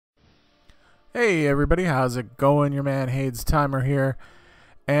Hey everybody, how's it going? Your man Hades Timer here,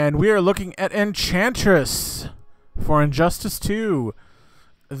 and we are looking at Enchantress for Injustice 2,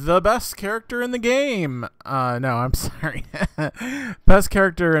 the best character in the game. No, I'm sorry, best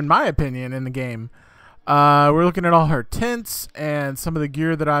character in my opinion in the game. We're looking at all her tints and some of the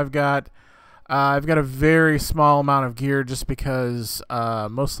gear that I've got. I've got a very small amount of gear just because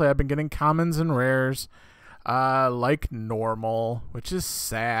mostly I've been getting commons and rares. Like normal, which is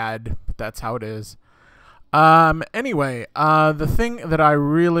sad, but that's how it is. Anyway, the thing that I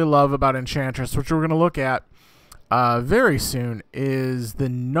really love about Enchantress, which we're going to look at very soon, is the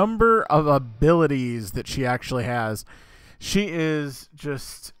number of abilities that she actually has. She is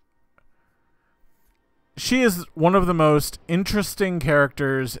one of the most interesting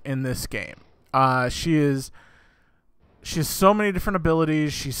characters in this game. She has so many different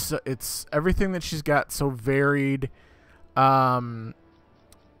abilities. It's everything that she's got so varied.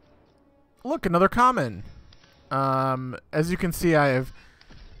 Look, another common. As you can see, I have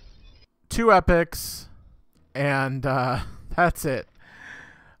 2 epics, and that's it.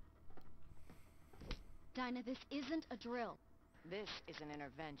 Dinah, this isn't a drill. This is an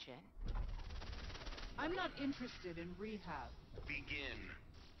intervention. I'm not interested in rehab. Begin.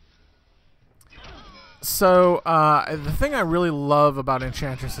 So, the thing I really love about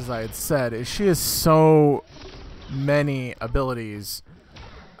Enchantress, as I had said, is she has so many abilities.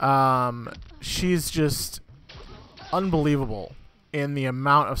 She's just unbelievable in the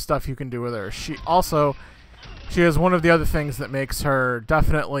amount of stuff you can do with her. She has one of the other things that makes her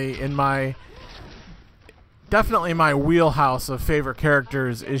definitely in my wheelhouse of favorite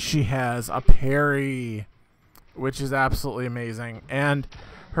characters is she has a parry, which is absolutely amazing. And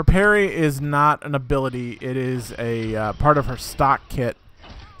her parry is not an ability. It is a part of her stock kit.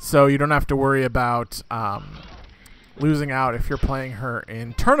 So you don't have to worry about losing out if you're playing her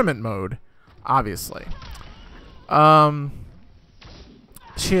in tournament mode, obviously.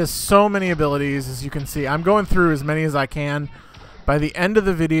 She has so many abilities, as you can see. I'm going through as many as I can. By the end of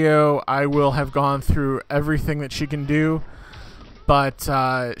the video, I will have gone through everything that she can do. But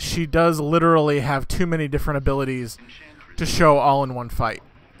she does literally have too many different abilities to show all in one fight.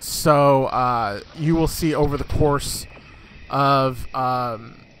 So you will see over the course of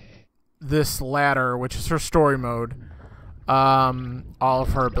this ladder, which is her story mode, all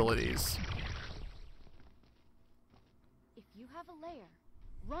of her abilities. If you have a lair,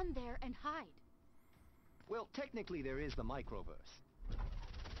 run there and hide. Well, technically there is the microverse.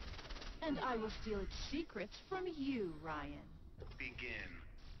 And I will steal its secrets from you, Ryan. Begin.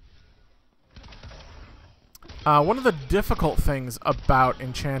 One of the difficult things about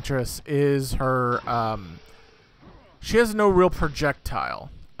Enchantress is her, she has no real projectile.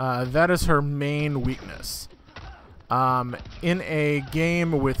 That is her main weakness. In a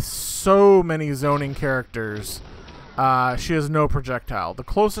game with so many zoning characters, she has no projectile. The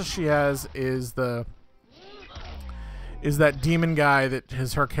closest she has is that demon guy that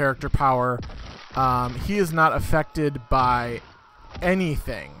is her character power. He is not affected by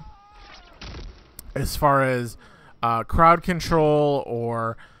anything as far as crowd control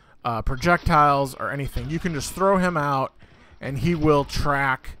or projectiles or anything. You can just throw him out and he will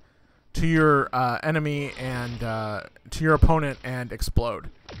track to your enemy and to your opponent and explode.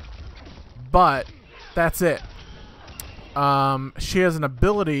 But that's it. She has an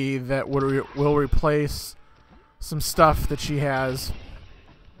ability that will replace some stuff that she has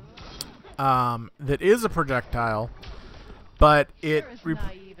that is a projectile, but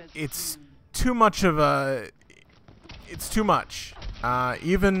it's too much of a... It's too much.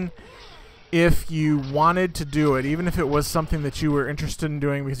 Even if you wanted to do it, even if it was something that you were interested in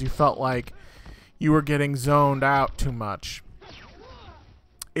doing because you felt like you were getting zoned out too much,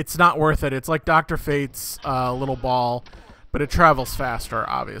 it's not worth it. It's like Dr. Fate's little ball, but it travels faster,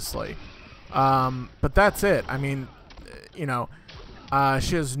 obviously. But that's it. I mean, you know,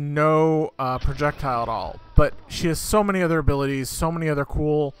 she has no projectile at all, but she has so many other abilities, so many other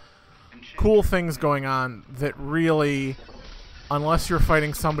cool things going on that really, unless you're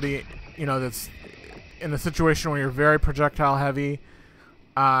fighting somebody, you know, that's in a situation where you're very projectile heavy,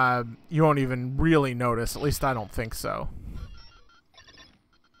 you won't even really notice. At least I don't think so.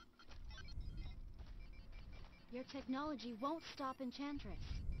 Your technology won't stop Enchantress.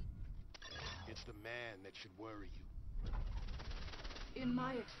 It's the man that should worry you. In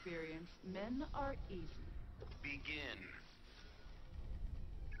my experience, men are easy. Begin.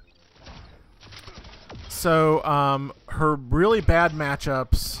 So, her really bad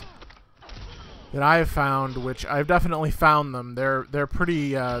matchups that I have found, which I've definitely found them, they're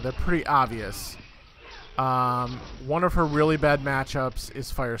pretty obvious. One of her really bad matchups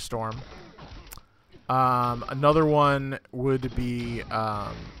is Firestorm. Another one would be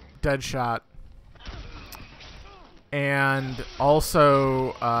Deadshot. And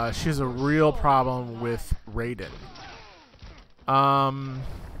also, she has a real problem with Raiden.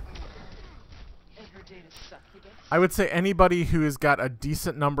 I would say anybody who has got a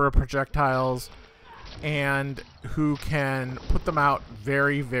decent number of projectiles and who can put them out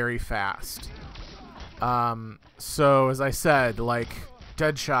very, very fast. So, as I said, like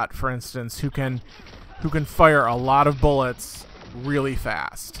Deadshot, for instance, who can fire a lot of bullets really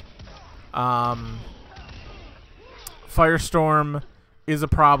fast. Firestorm is a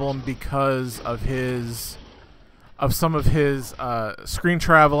problem because of some of his screen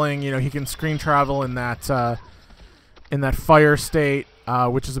traveling. You know, he can screen travel in that fire state,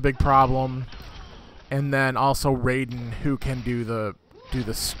 which is a big problem. And then also Raiden, who can do the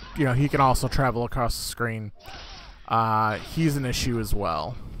you know, he can also travel across the screen. He's an issue as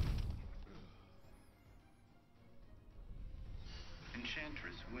well.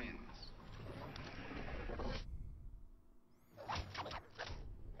 Enchantress wins.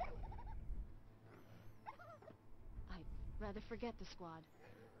 I'd rather forget the squad.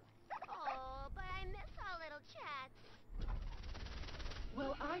 Oh, but I miss our little chats.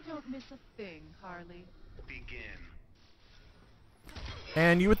 Well, I don't miss a thing, Harley. Begin.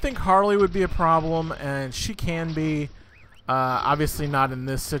 And you would think Harley would be a problem, and she can be. Obviously not in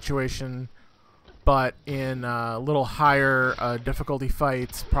this situation, but in little higher difficulty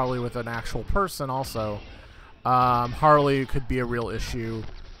fights, probably with an actual person also. Harley could be a real issue.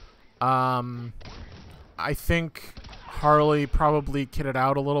 I think Harley probably kitted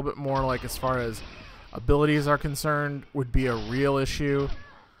out a little bit more, like as far as abilities are concerned, would be a real issue.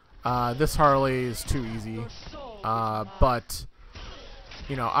 This Harley is too easy. But,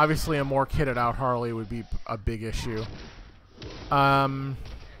 you know, obviously a more kitted out Harley would be a big issue. And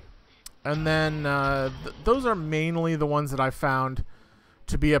then those are mainly the ones that I found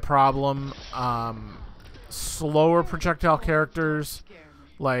to be a problem. Slower projectile characters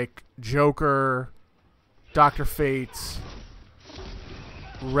like Joker, Dr. Fate,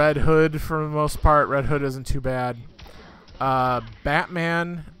 Red Hood for the most part. Red Hood isn't too bad.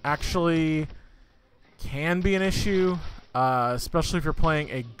 Batman actually can be an issue, especially if you're playing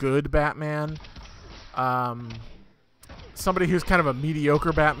a good Batman. Somebody who's kind of a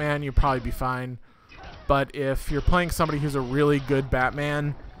mediocre Batman, you'll probably be fine. But if you're playing somebody who's a really good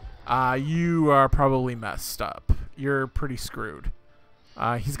Batman, you are probably messed up. You're pretty screwed.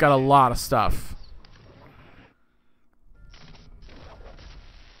 He's got a lot of stuff.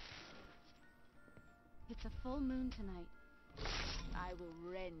 It's a full moon tonight. I will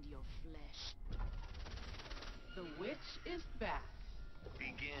rend your flesh. The witch is back.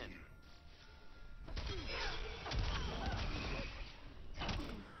 Begin.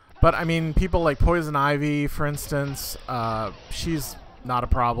 But, I mean, people like Poison Ivy, for instance, she's not a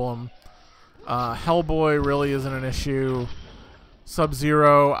problem. Hellboy really isn't an issue.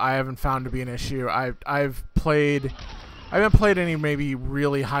 Sub-Zero, I haven't found to be an issue. I haven't played any maybe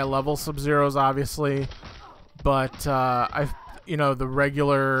really high-level Sub-Zeros, obviously. But, you know, the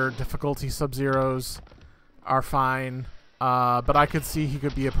regular difficulty Sub-Zeros are fine. But I could see he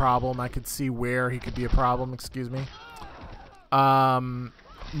could be a problem. I could see where he could be a problem, excuse me.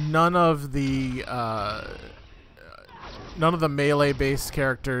 None of the melee-based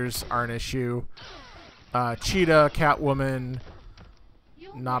characters are an issue. Cheetah, Catwoman,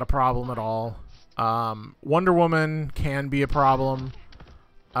 not a problem at all. Wonder Woman can be a problem.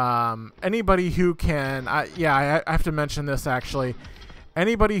 Anybody who can, I have to mention this actually.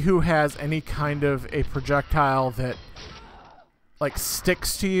 Anybody who has any kind of a projectile that like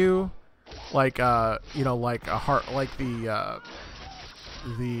sticks to you, like you know, like a heart, like the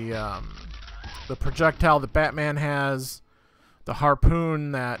projectile that Batman has, the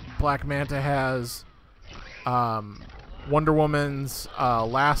harpoon that Black Manta has, Wonder Woman's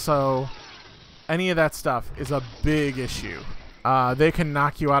lasso, any of that stuff is a big issue. They can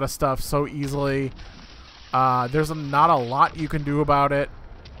knock you out of stuff so easily. There's not a lot you can do about it.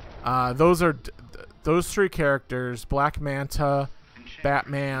 Those three characters, Black Manta,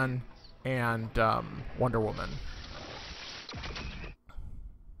 Batman, and Wonder Woman.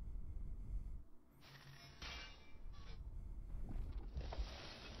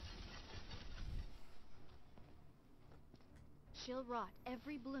 She'll rot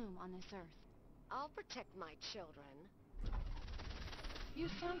every bloom on this earth. I'll protect my children. You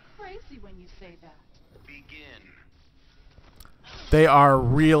sound crazy when you say that. Begin. They are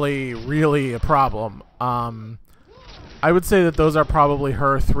really, really a problem. I would say that those are probably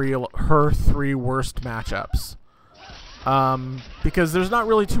her three worst matchups. Because there's not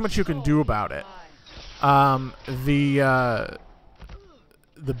really too much you can do about it. The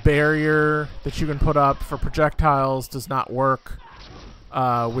barrier that you can put up for projectiles does not work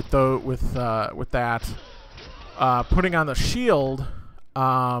with that. Putting on the shield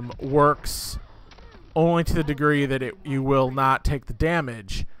works only to the degree that you will not take the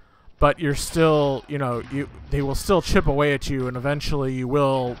damage, but you're still, they will still chip away at you, and eventually you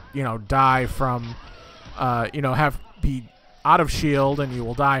will, die from, be out of shield, and you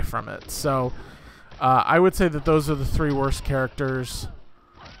will die from it. So I would say that those are the three worst characters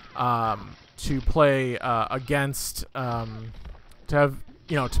to play against, to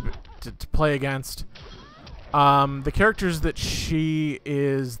play against. The characters that she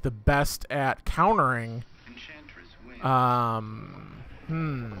is the best at countering. Enchantress wins.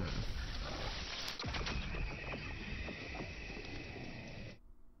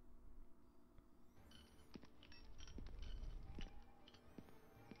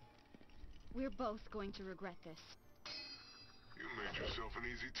 We're both going to regret this. You made yourself an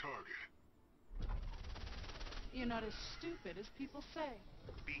easy target. You're not as stupid as people say.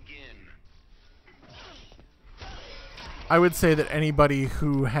 Begin. I would say that anybody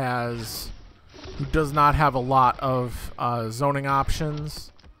who does not have a lot of zoning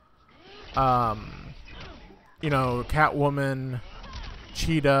options, Catwoman,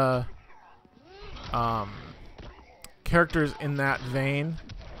 Cheetah, characters in that vein,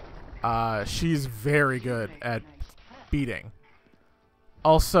 she's very good at beating.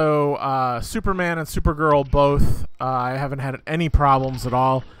 Also, Superman and Supergirl both, I haven't had any problems at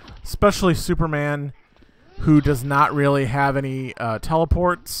all, especially Superman, who does not really have any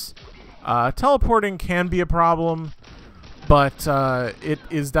teleports. Teleporting can be a problem, but it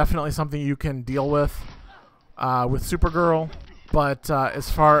is definitely something you can deal with Supergirl. But as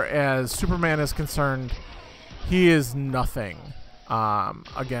far as Superman is concerned, he is nothing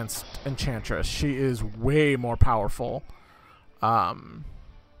against Enchantress. She is way more powerful.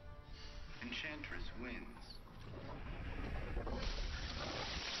 Enchantress wins.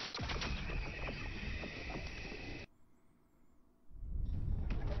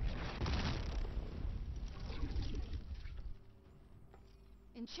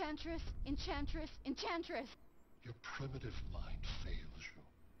 Enchantress, Enchantress, Enchantress! Your primitive mind fails you.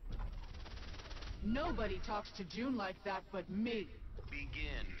 Nobody talks to June like that but me.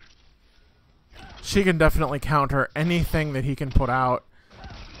 Begin. She can definitely counter anything that he can put out.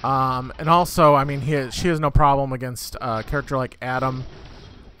 And also, I mean, she has no problem against a character like Adam.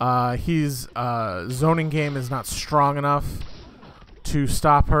 His zoning game is not strong enough to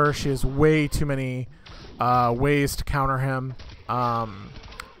stop her. She has way too many ways to counter him.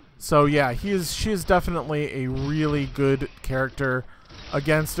 So yeah, she is definitely a really good character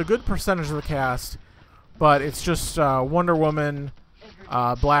against a good percentage of the cast. But it's just Wonder Woman,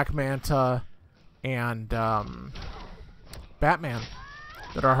 Black Manta, and Batman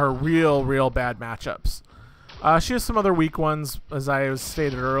that are her real bad matchups. She has some other weak ones, as I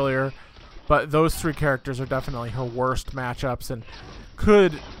stated earlier, but those three characters are definitely her worst matchups and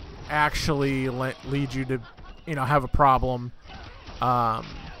could actually lead you to, have a problem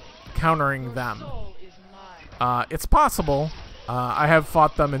countering them. It's possible. I have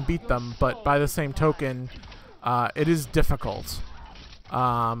fought them and beat them, but by the same token, it is difficult.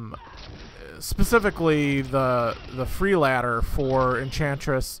 Specifically, the free ladder for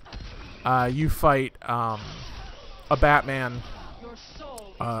Enchantress, you fight a Batman,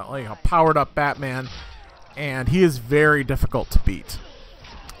 like a powered up Batman, and he is very difficult to beat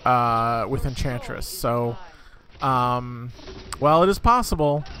with Enchantress. So, while it is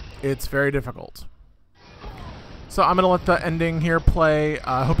possible, it's very difficult. So I'm going to let the ending here play.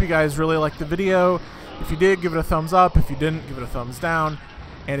 I hope you guys really liked the video. If you did, give it a thumbs up. If you didn't, give it a thumbs down.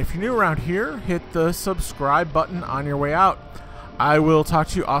 And if you're new around here, hit the subscribe button on your way out. I will talk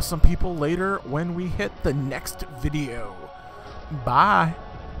to you awesome people later when we hit the next video. Bye.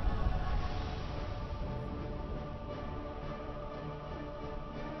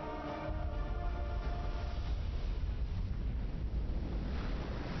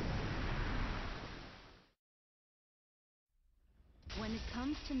 When it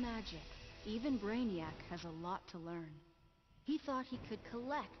comes to magic, even Brainiac has a lot to learn. He thought he could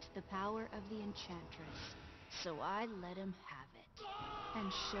collect the power of the Enchantress, so I let him have it.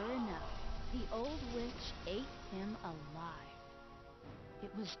 And sure enough, the old witch ate him alive.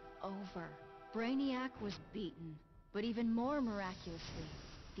 It was over. Brainiac was beaten, but even more miraculously,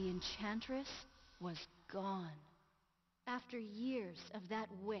 the Enchantress was gone. After years of that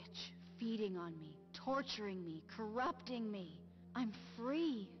witch feeding on me, torturing me, corrupting me, I'm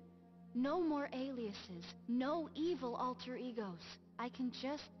free. No more aliases, no evil alter egos. I can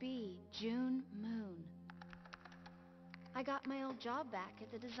just be June Moon. I got my old job back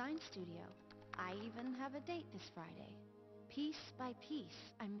at the design studio. I even have a date this Friday. Piece by piece,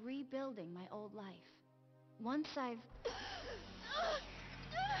 I'm rebuilding my old life. Once I've...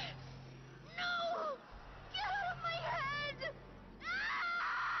 No! Get out of my head!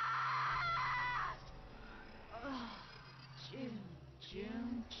 Ah! June.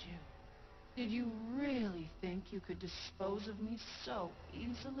 Did you really think you could dispose of me so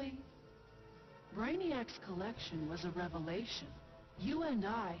easily? Brainiac's collection was a revelation. You and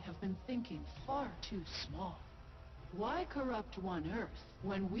I have been thinking far too small. Why corrupt one Earth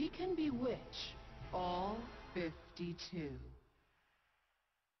when we can bewitch all 52?